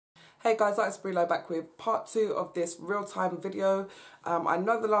Hey guys, it's Lowe back with part 2 of this real-time video. I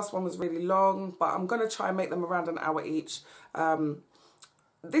know the last one was really long, but I'm going to try and make them around an hour each.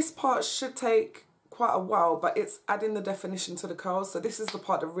 This part should take quite a while, but it's adding the definition to the curls, so this is the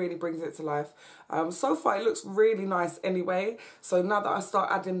part that really brings it to life. So far it looks really nice anyway, so now that I start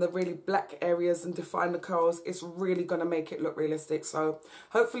adding the really black areas and define the curls, it's really going to make it look realistic. So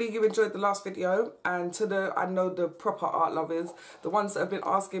hopefully you enjoyed the last video, and to I know the proper art lovers, the ones that have been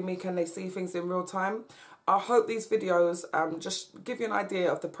asking me can they see things in real time, I hope these videos just give you an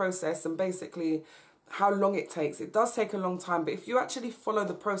idea of the process and basically how long it takes. It does take a long time, but if you actually follow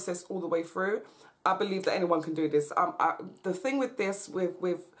the process all the way through, I believe that anyone can do this. The thing with this,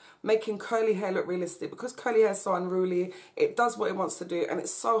 with making curly hair look realistic, because curly hair is so unruly, it does what it wants to do, and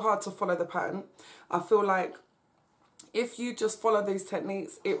it's so hard to follow the pattern. I feel like if you just follow these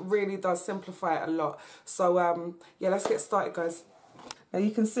techniques, it really does simplify it a lot. So yeah, let's get started, guys. Now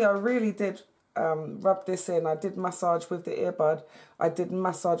you can see I really did rub this in. I did massage with the earbud. I did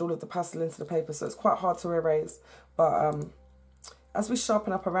massage all of the pastel into the paper, so it's quite hard to erase. But as we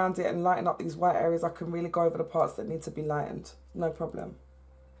sharpen up around it and lighten up these white areas, I can really go over the parts that need to be lightened. No problem.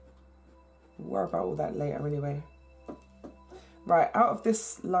 We'll worry about all that later anyway. Right, out of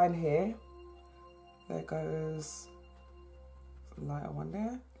this line here, there goes a lighter one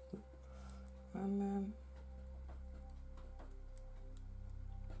there. And then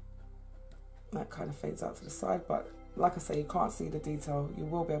that kind of fades out to the side, but like I say, you can't see the detail. You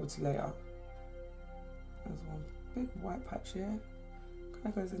will be able to later. There's one big white patch here.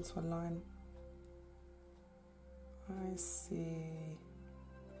 Kind of goes into a line. I see.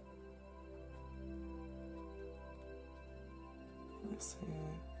 This here.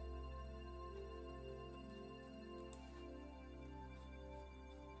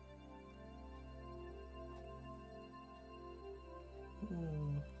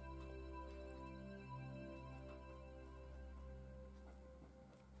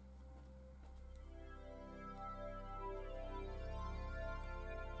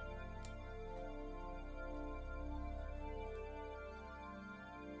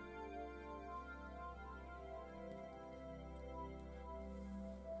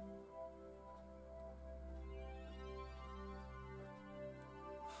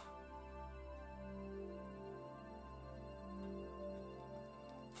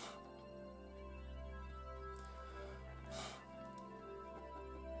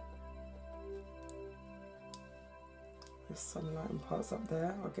 There's some lighting parts up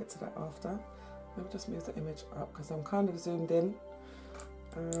there. I'll get to that after. Maybe just move the image up because I'm kind of zoomed in.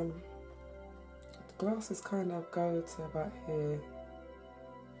 The glasses kind of go to about here.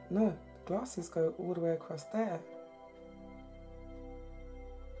 No, the glasses go all the way across there.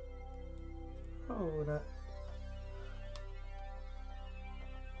 Oh, that.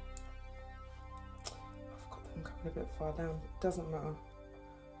 I've got them coming a bit far down. Doesn't matter.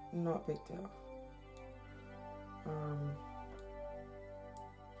 Not a big deal.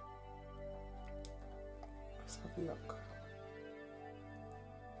 Let's have a look.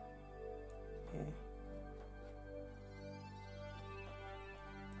 Yeah.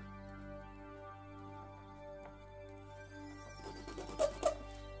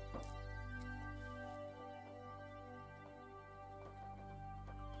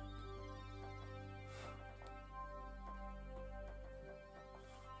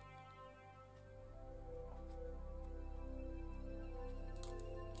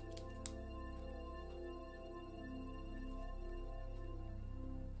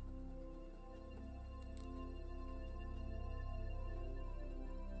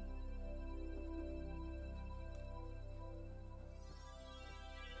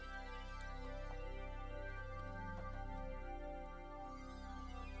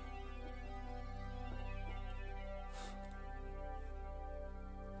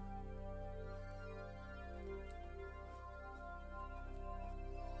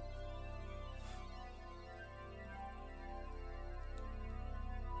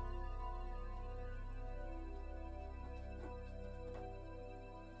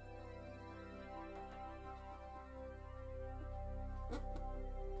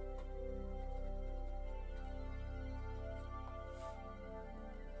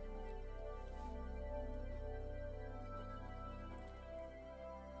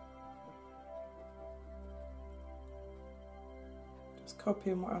 Just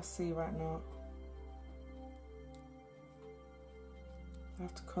copying what I see right now. I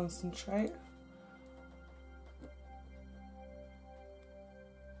have to concentrate.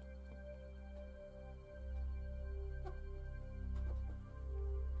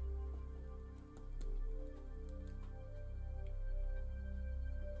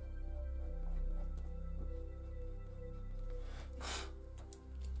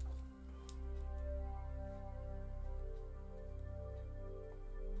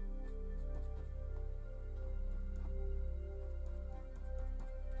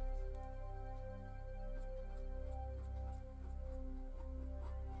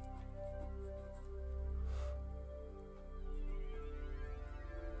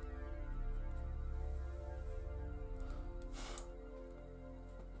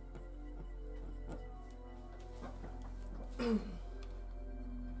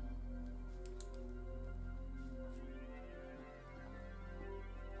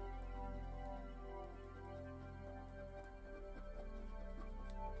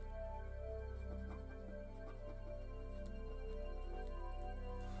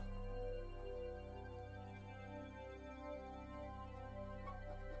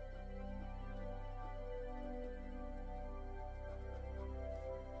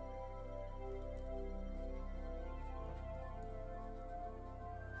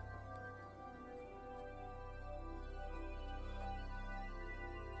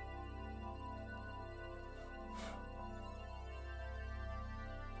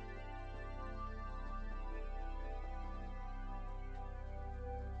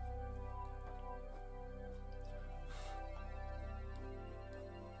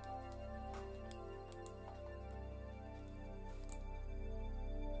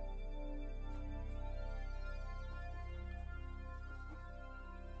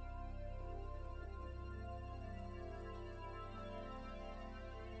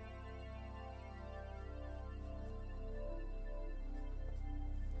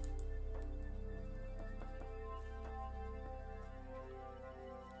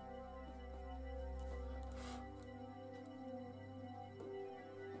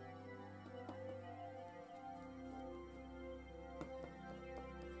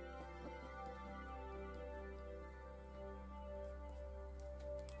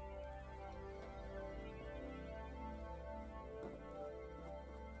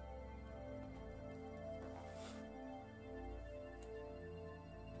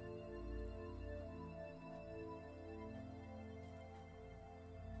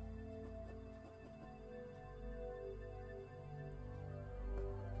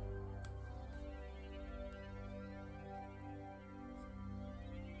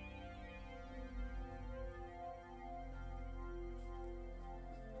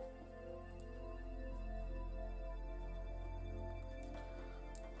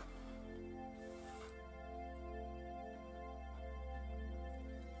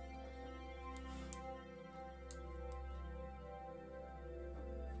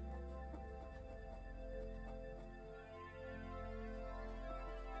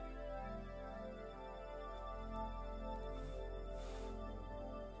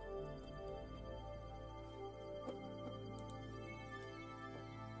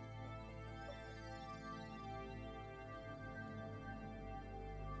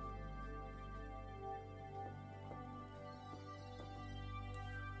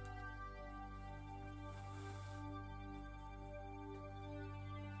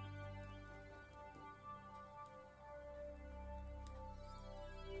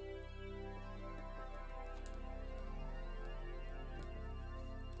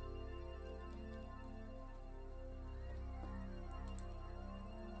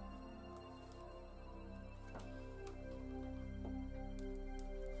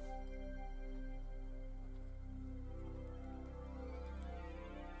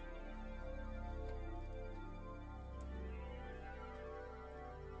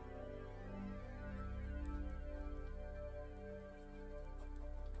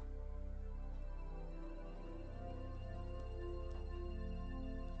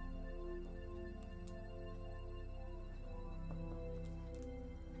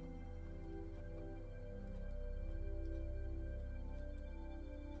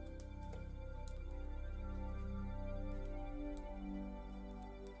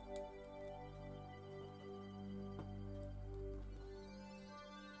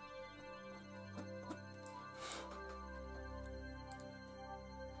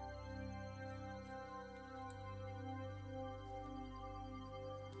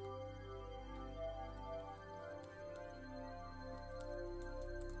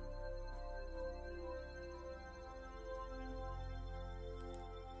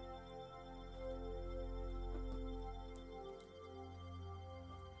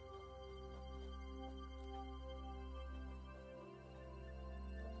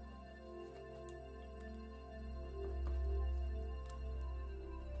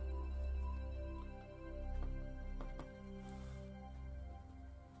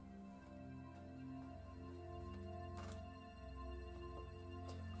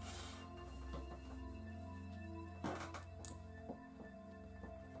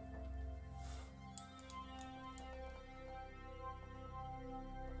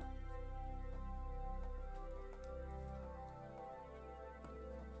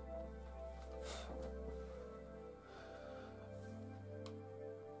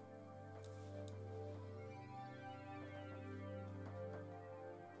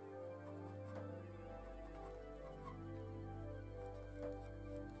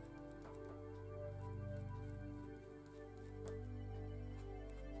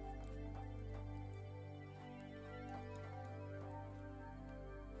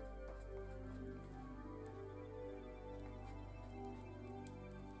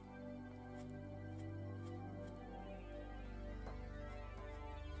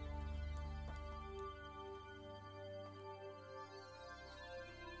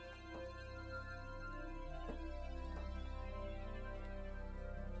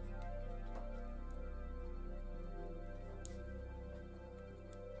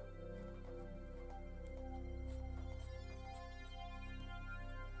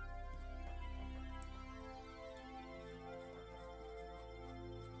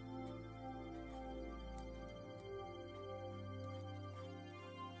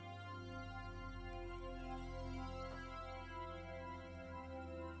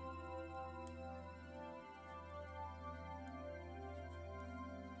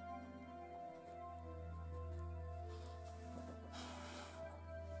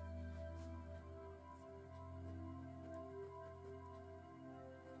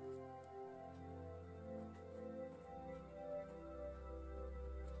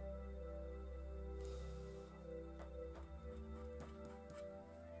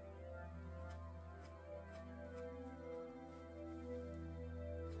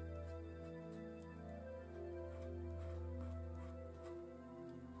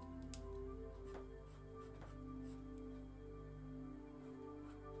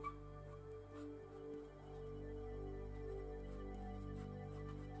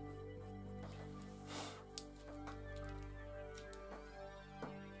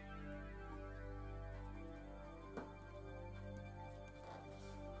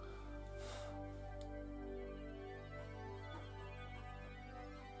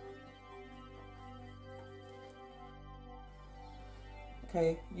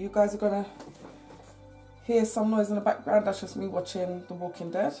 Okay, you guys are gonna hear some noise in the background. That's just me watching The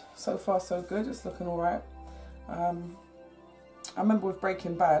Walking Dead. So far so good, it's looking alright. I remember with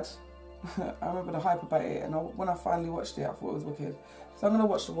Breaking Bad, I remember the hype about it, and when I finally watched it, I thought it was wicked. So I'm gonna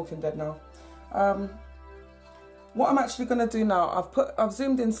watch The Walking Dead now. What I'm actually gonna do now, I've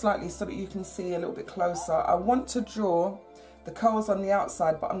zoomed in slightly so that you can see a little bit closer. I want to draw the curls on the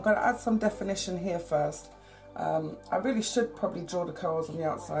outside, but I'm gonna add some definition here first. I really should probably draw the curls on the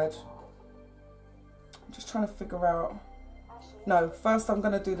outside. I'm just trying to figure out. No, first I'm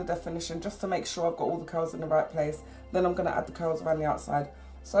going to do the definition just to make sure I've got all the curls in the right place. Then I'm going to add the curls around the outside.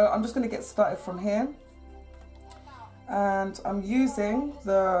 So I'm just going to get started from here. And I'm using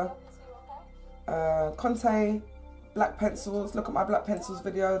the Conte black pencils. Look at my black pencils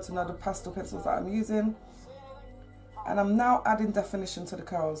video to know the pastel pencils that I'm using. And I'm now adding definition to the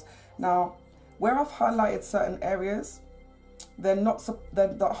curls. Now, where I've highlighted certain areas,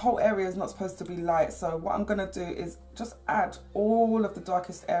 the whole area is not supposed to be light. So what I'm going to do is just add all of the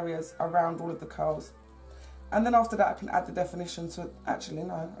darkest areas around all of the curls. And then after that, I can add the definition to, actually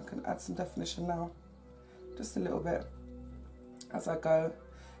no, I can add some definition now. Just a little bit as I go.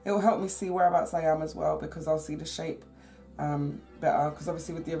 It will help me see whereabouts I am as well, because I'll see the shape better. Because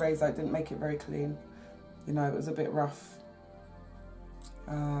obviously with the eraser, it didn't make it very clean. You know, it was a bit rough.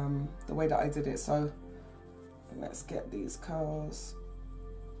 The way that I did it. So let's get these curls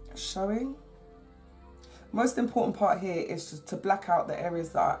showing. Most important part here is just to black out the areas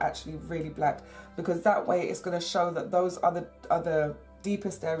that are actually really black, because that way it's going to show that those are the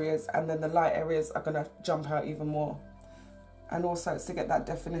deepest areas, and then the light areas are going to jump out even more. And also it's to get that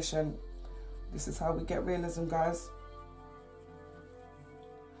definition. This is how we get realism, guys.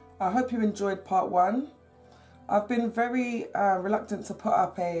 I hope you enjoyed part 1. I've been very reluctant to put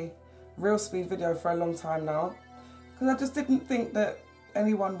up a real speed video for a long time now, because I just didn't think that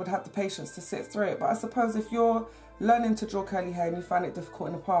anyone would have the patience to sit through it. But I suppose if you're learning to draw curly hair and you find it difficult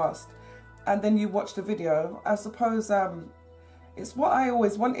in the past, and then you watch the video, I suppose it's what I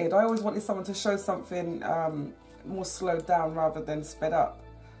always wanted. I always wanted someone to show something more slowed down rather than sped up.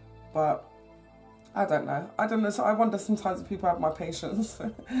 But I don't know. So I wonder sometimes if people have my patience.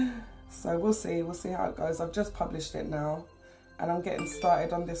 So we'll see how it goes. I've just published it now, and I'm getting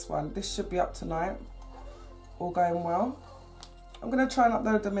started on this one. This should be up tonight, all going well. I'm going to try and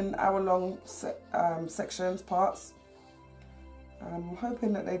upload them in hour-long sections, parts. I'm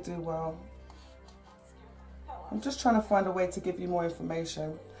hoping that they do well. I'm just trying to find a way to give you more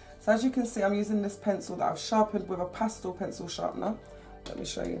information. So as you can see, I'm using this pencil that I've sharpened with a pastel pencil sharpener. Let me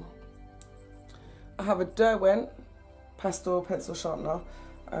show you. I have a Derwent pastel pencil sharpener.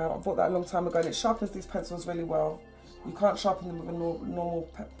 I bought that a long time ago, and it sharpens these pencils really well. You can't sharpen them with a normal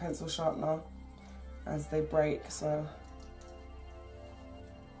pencil sharpener, as they break. So,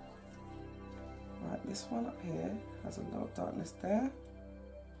 right, this one up here has a lot of darkness there.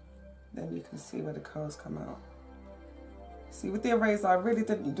 Then you can see where the curls come out. See, with the eraser, I really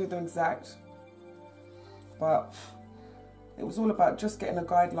didn't do them exact, but it was all about just getting a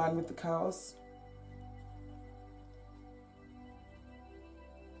guideline with the curls.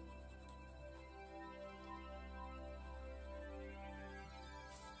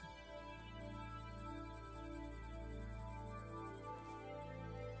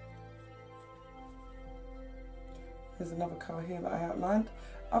 There's another curl here that I outlined.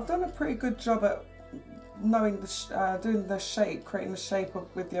 I've done a pretty good job at knowing doing the shape, creating the shape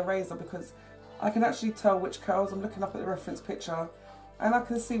with the eraser, because I can actually tell which curls. I'm looking up at the reference picture, and I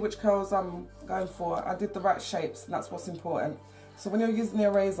can see which curls I'm going for. I did the right shapes, and that's what's important. So when you're using the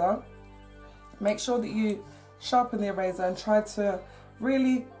eraser, make sure that you sharpen the eraser and try to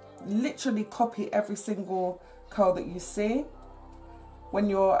really literally copy every single curl that you see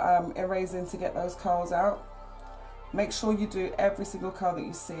when you're erasing to get those curls out. Make sure you do every single curl that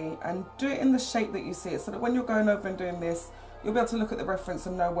you see, and do it in the shape that you see it, so that when you're going over and doing this, you'll be able to look at the reference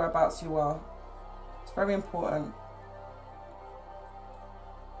and know whereabouts you are. It's very important.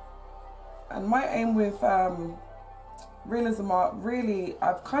 And my aim with realism art, really,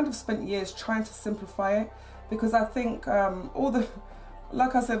 I've kind of spent years trying to simplify it, because I think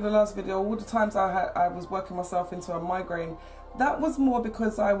like I said in the last video, all the times I was working myself into a migraine, that was more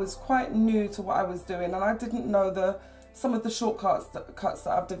because I was quite new to what I was doing, and I didn't know some of the shortcuts that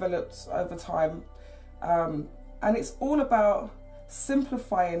I've developed over time. And it's all about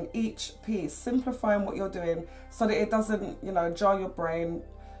simplifying each piece, simplifying what you're doing, so that it doesn't, you know, jar your brain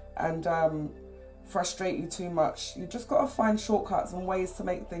and frustrate you too much. You just got to find shortcuts and ways to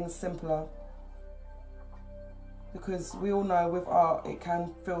make things simpler, because we all know with art it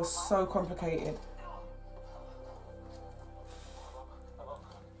can feel so complicated.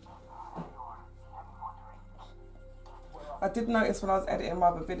 I did notice when I was editing my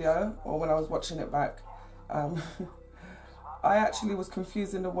other video, or when I was watching it back, I actually was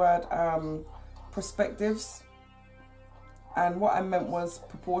confusing the word perspectives, and what I meant was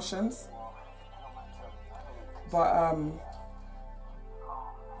proportions. But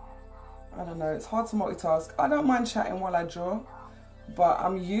I don't know, it's hard to multitask. I don't mind chatting while I draw, but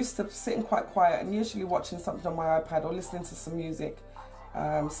I'm used to sitting quite quiet and usually watching something on my iPad or listening to some music,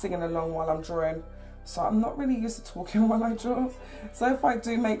 singing along while I'm drawing. So I'm not really used to talking while I draw. So if I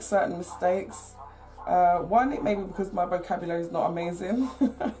do make certain mistakes, one, it may be because my vocabulary is not amazing,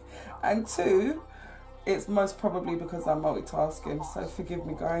 and two, it's most probably because I'm multitasking, so forgive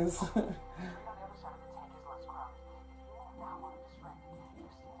me guys. There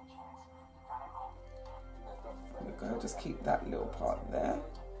we go, just keep that little part there.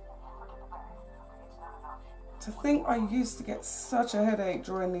 To think I used to get such a headache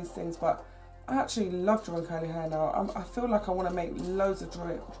drawing these things, but I actually love drawing curly hair now. I feel like I want to make loads of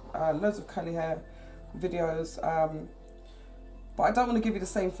curly hair videos, but I don't want to give you the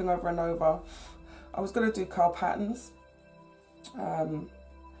same thing over and over. I was going to do curl patterns,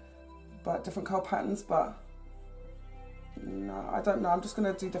 but different curl patterns, but no, I don't know. I'm just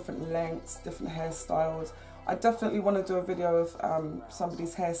going to do different lengths, different hairstyles. I definitely want to do a video of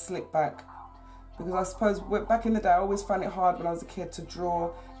somebody's hair slicked back, because I suppose back in the day I always found it hard when I was a kid to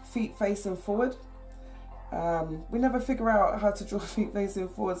draw feet facing forward. We never figure out how to draw feet facing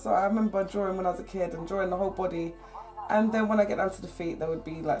forward, so I remember drawing when I was a kid and drawing the whole body, and then when I get down to the feet they would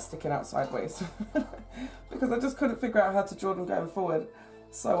be like sticking out sideways because I just couldn't figure out how to draw them going forward.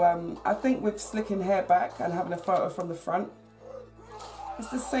 So I think with slicking hair back and having a photo from the front, it's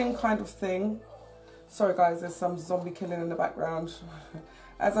the same kind of thing. Sorry guys, there's some zombie killing in the background.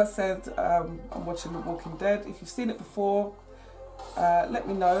 As I said, I'm watching The Walking Dead. If you've seen it before, let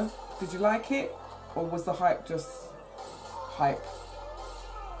me know. Did you like it, or was the hype just hype?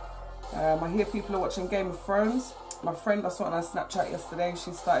 I hear people are watching Game of Thrones. My friend, I saw it on her Snapchat yesterday,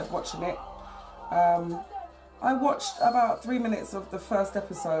 she started watching it. I watched about 3 minutes of the first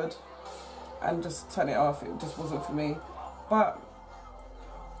episode and just turned it off. It just wasn't for me. But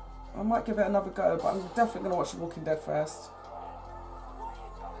I might give it another go, but I'm definitely going to watch The Walking Dead first.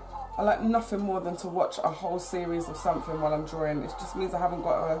 I like nothing more than to watch a whole series of something while I'm drawing. It just means I haven't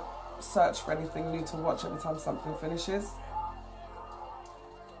got to search for anything new to watch every time something finishes.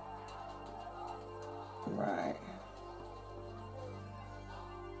 Right.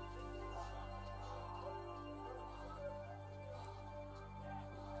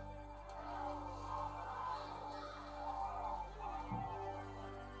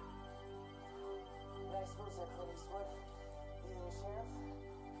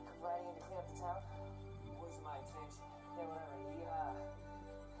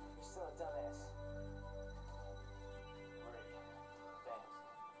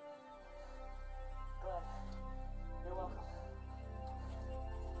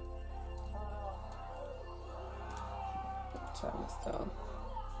 Turn this down.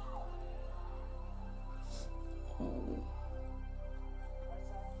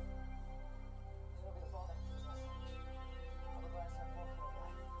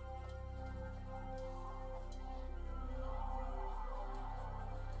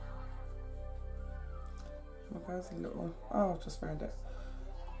 My guy's a little. Oh, just found it.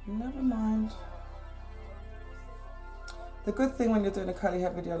 Never mind. The good thing when you're doing a curly hair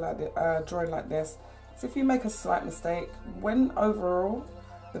video like this, drawing like this, is if you make a slight mistake, when overall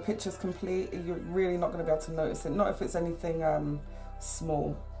the picture's complete, you're really not going to be able to notice it. Not if it's anything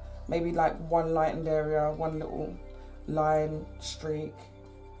small. Maybe like one lightened area, one little line, streak.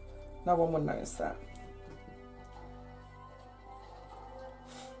 No one will notice that.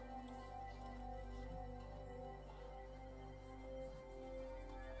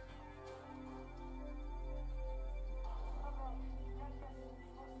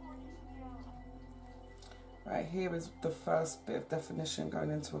 Right, here is the first bit of definition going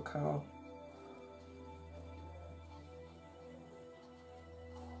into a curl.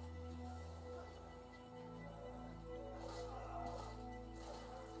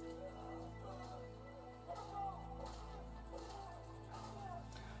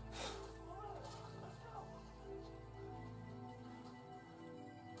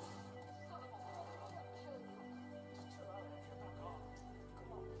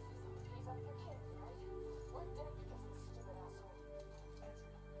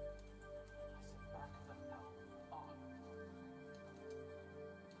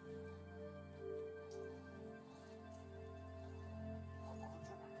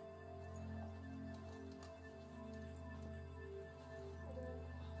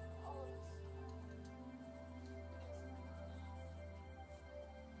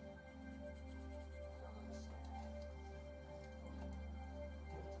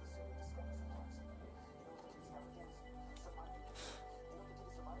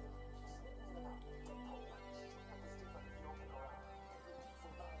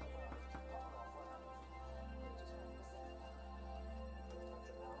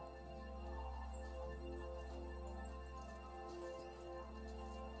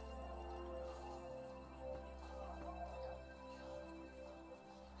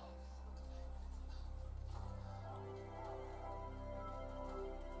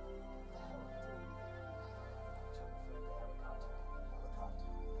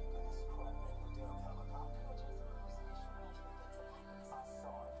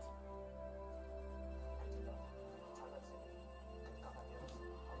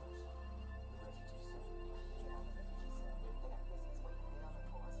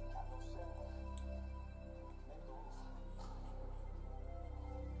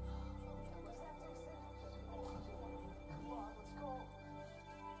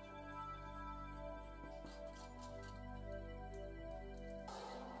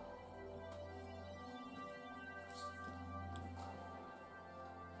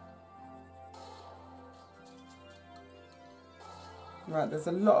 Right, there's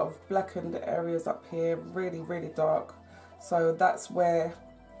a lot of blackened areas up here, really, really dark. So that's where,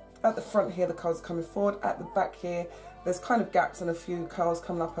 at the front here, the curls are coming forward. At the back here, there's kind of gaps and a few curls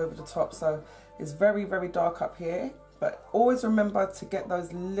coming up over the top. So it's very, very dark up here. But always remember to get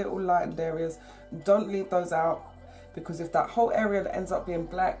those little lightened areas. Don't leave those out, because if that whole area that ends up being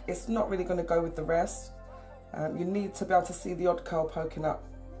black, it's not really going to go with the rest. You need to be able to see the odd curl poking up.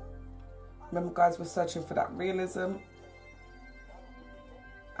 Remember, guys, we're searching for that realism.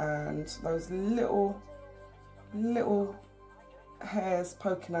 And those little hairs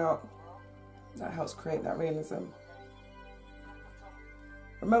poking out, that helps create that realism.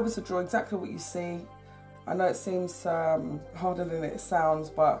 Remember to draw exactly what you see. I know it seems harder than it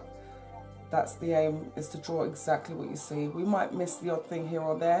sounds, but that's the aim, is to draw exactly what you see. We might miss the odd thing here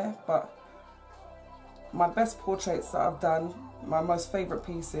or there, but my best portraits that I've done, my most favourite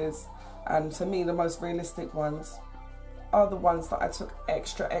pieces, and to me the most realistic ones, are the ones that I took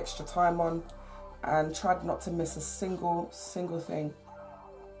extra time on and tried not to miss a single thing.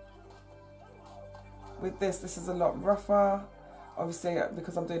 With this is a lot rougher. Obviously,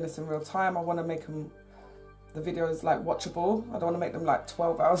 because I'm doing this in real time, I want to make them, the videos, like, watchable. I don't want to make them like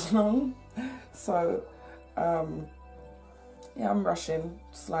 12 hours long. So yeah, I'm rushing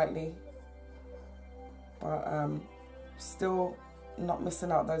slightly, but still not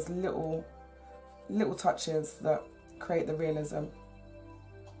missing out those little touches that create the realism.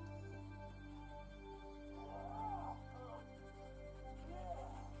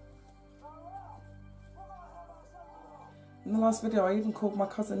 In the last video, I even called my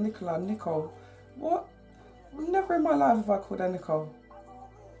cousin Nicola Nicole. What? Never in my life have I called her Nicole.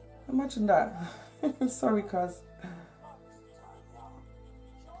 Imagine that. Sorry, cuz.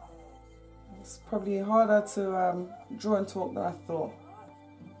 It's probably harder to draw and talk than I thought.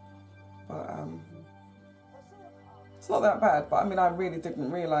 But it's not that bad. But I mean, I really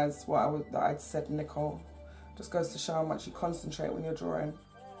didn't realise that I'd said Nicole. Just goes to show how much you concentrate when you're drawing.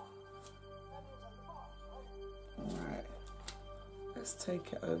 Alright. Let's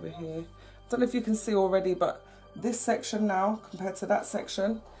take it over here. I don't know if you can see already, but this section now, compared to that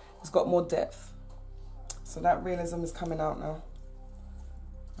section, has got more depth. So that realism is coming out now.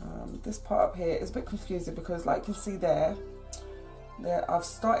 This part up here is a bit confusing because, like you can see there, I've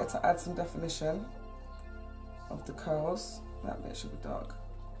started to add some definition of the curls. That bit should be dark.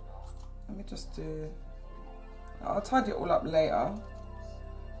 Let me just do, I'll tidy it all up later,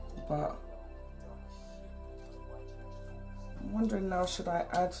 but I'm wondering now, should I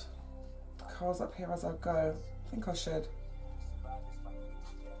add the curls up here as I go? I think I should.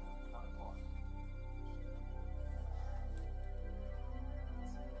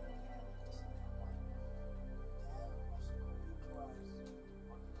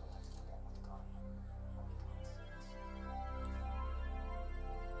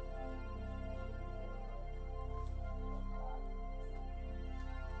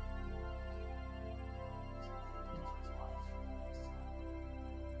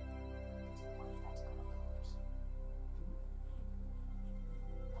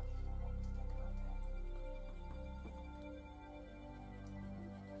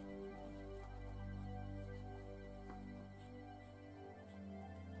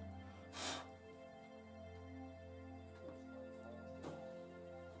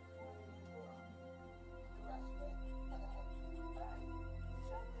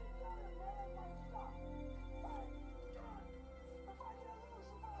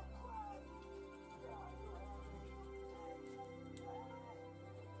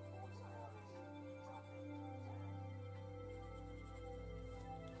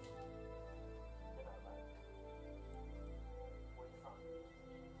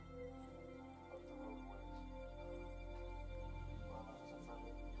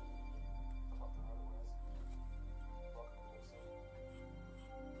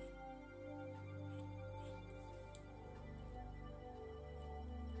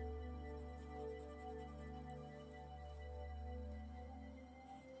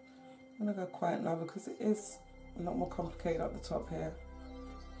 I'm going to go quiet now because it is a lot more complicated at the top here.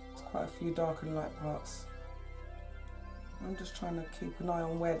 There's quite a few dark and light parts. I'm just trying to keep an eye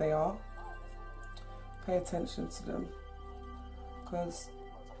on where they are. Pay attention to them because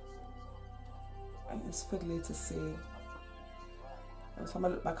it's fiddly to see. Every time I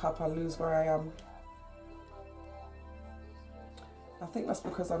look back up, I lose where I am. I think that's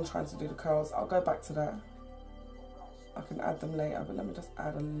because I'm trying to do the curls. I'll go back to that. I can add them later, but let me just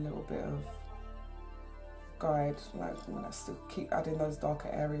add a little bit of guide. Like, let's still keep adding those darker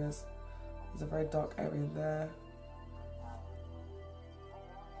areas. There's a very dark area there.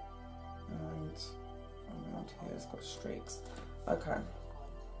 And around here it's got streaks. Okay.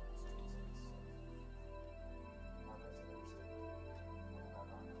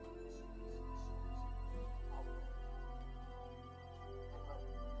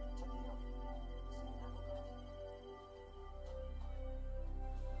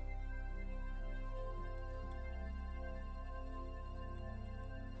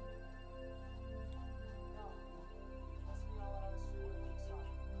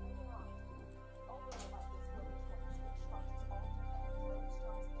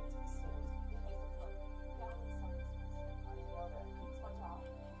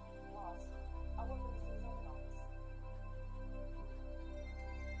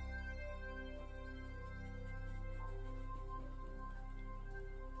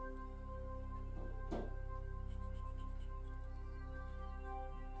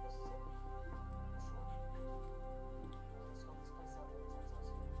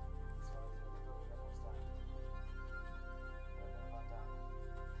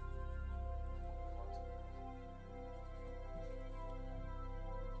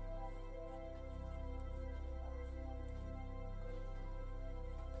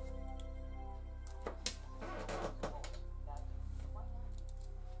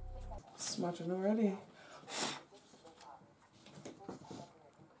 Smudging already.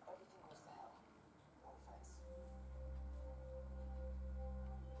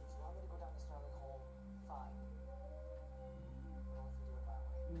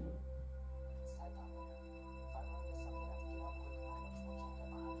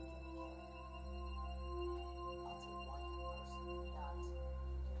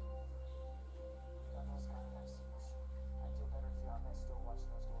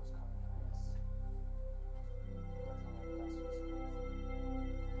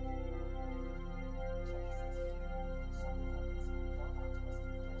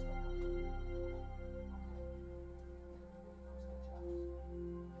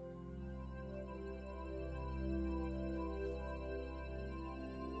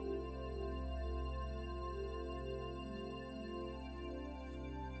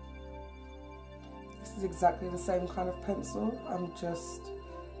 This is exactly the same kind of pencil. I'm just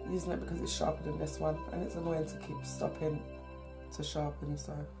using it because it's sharper than this one, and it's annoying to keep stopping to sharpen,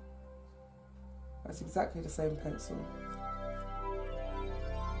 so that's exactly the same pencil.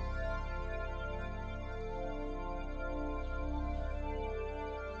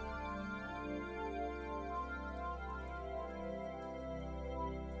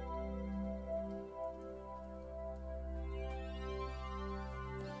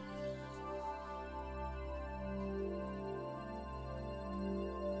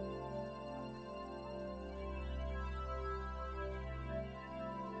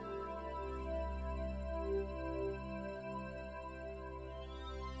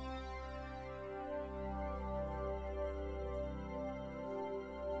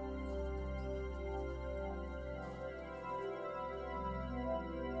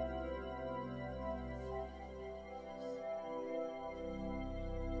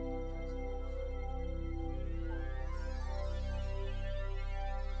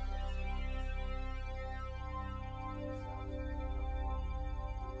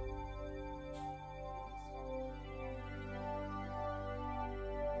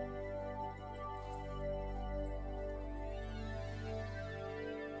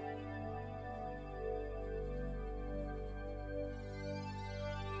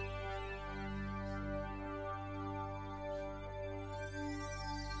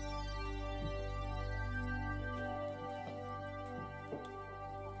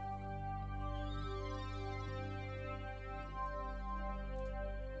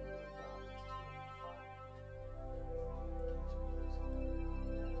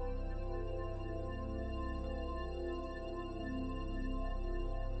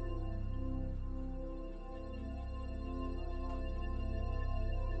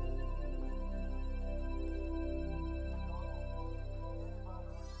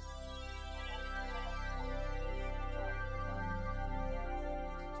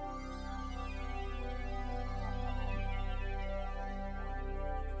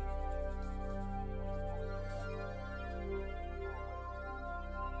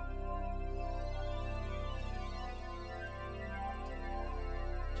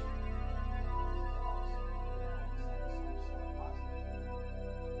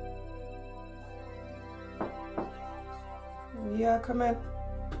 Yeah, come in.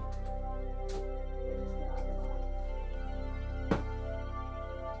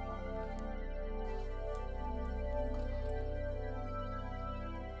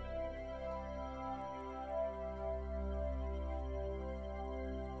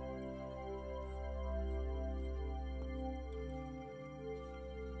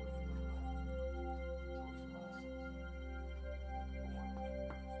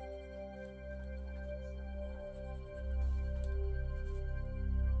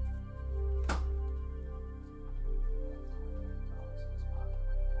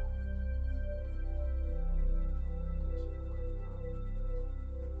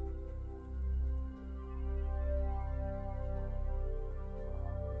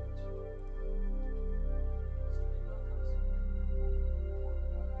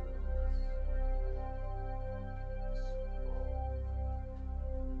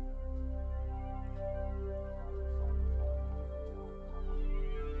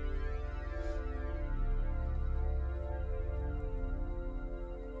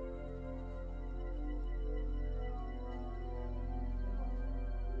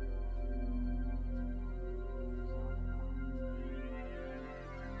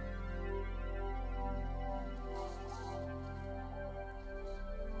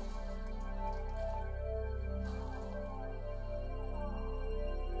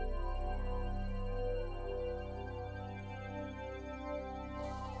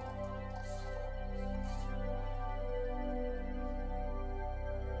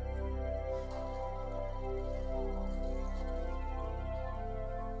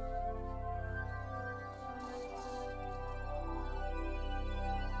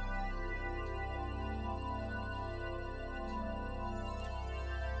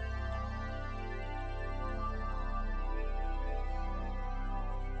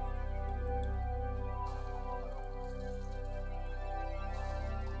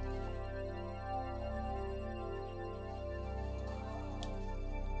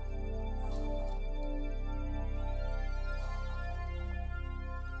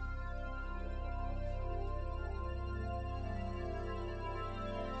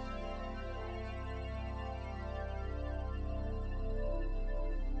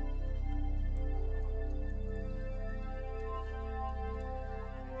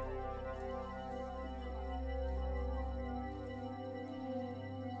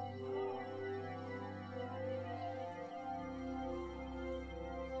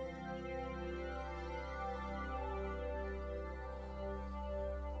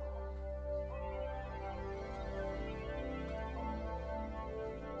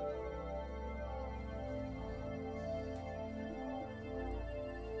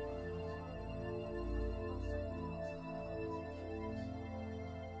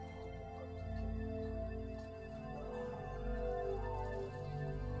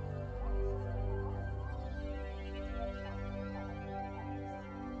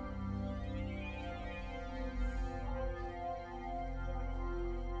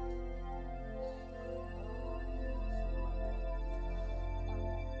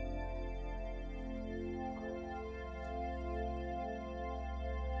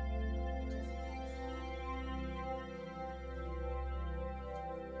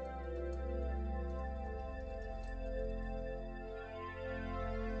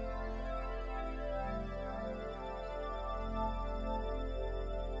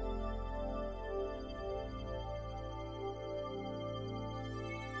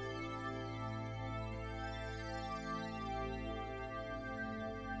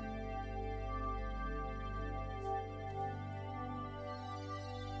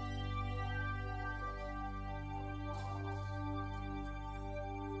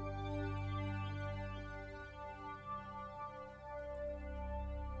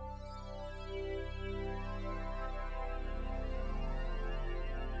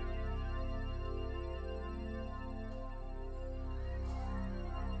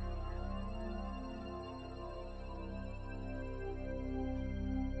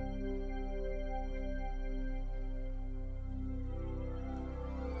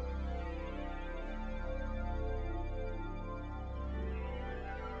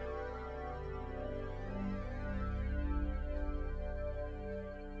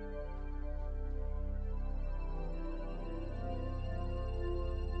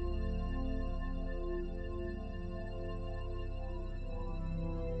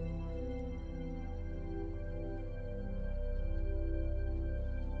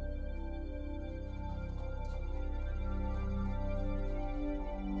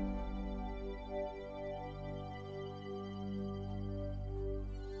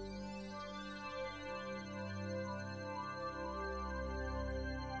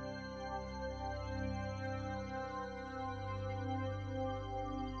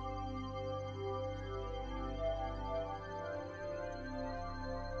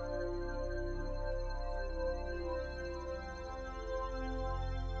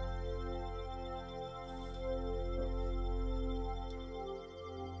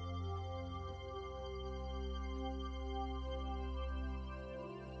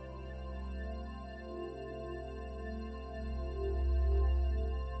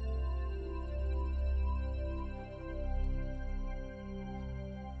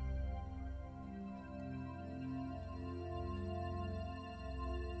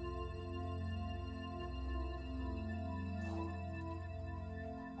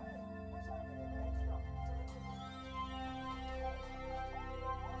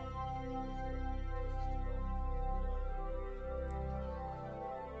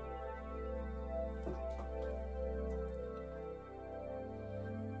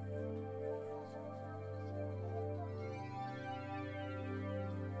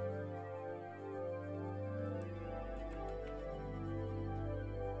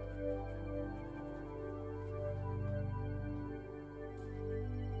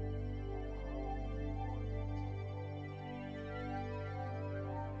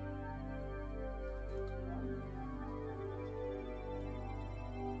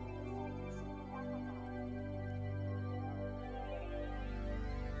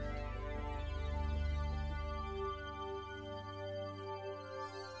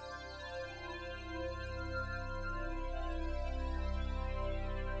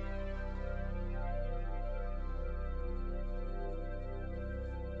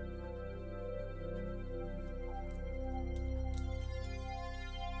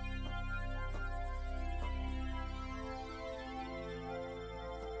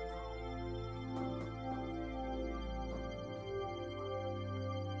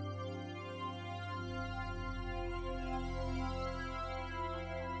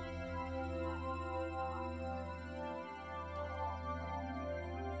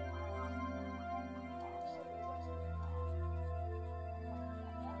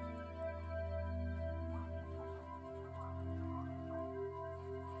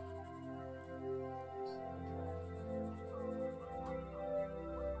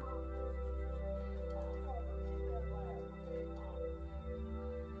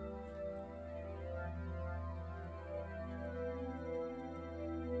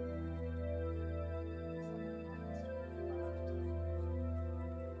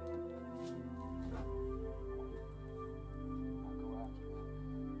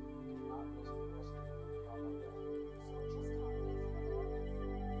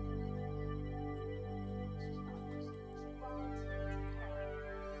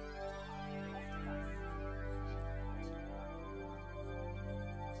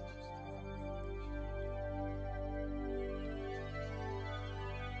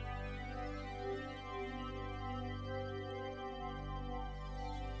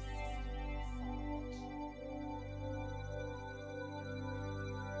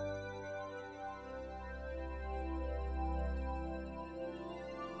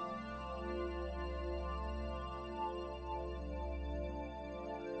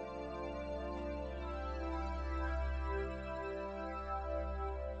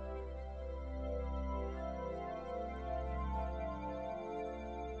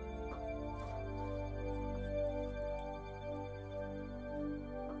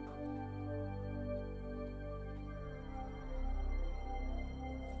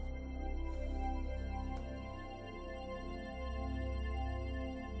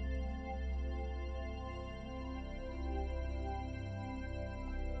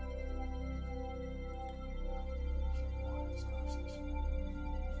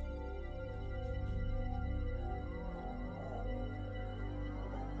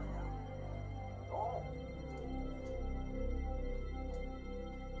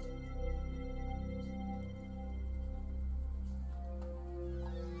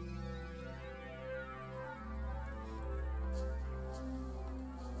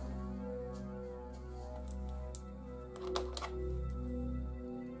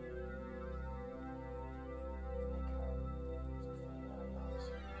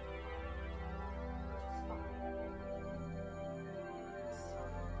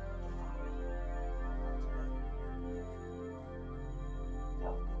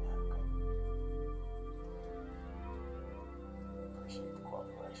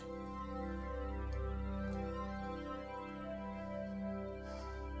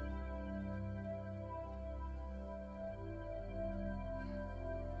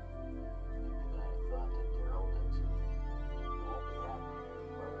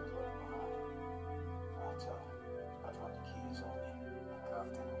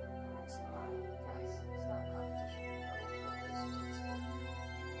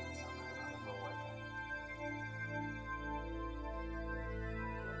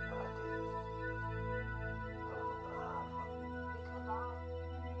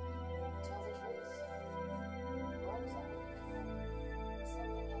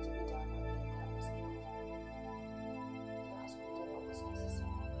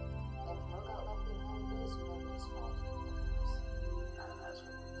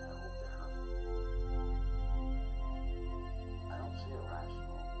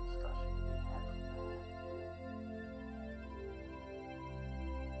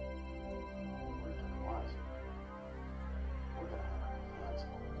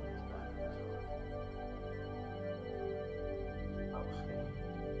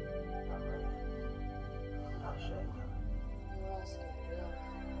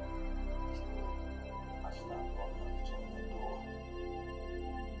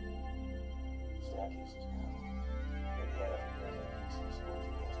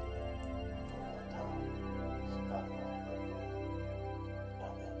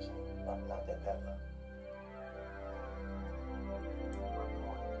 at that level.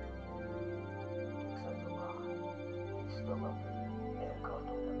 Except for mine. He's still up there.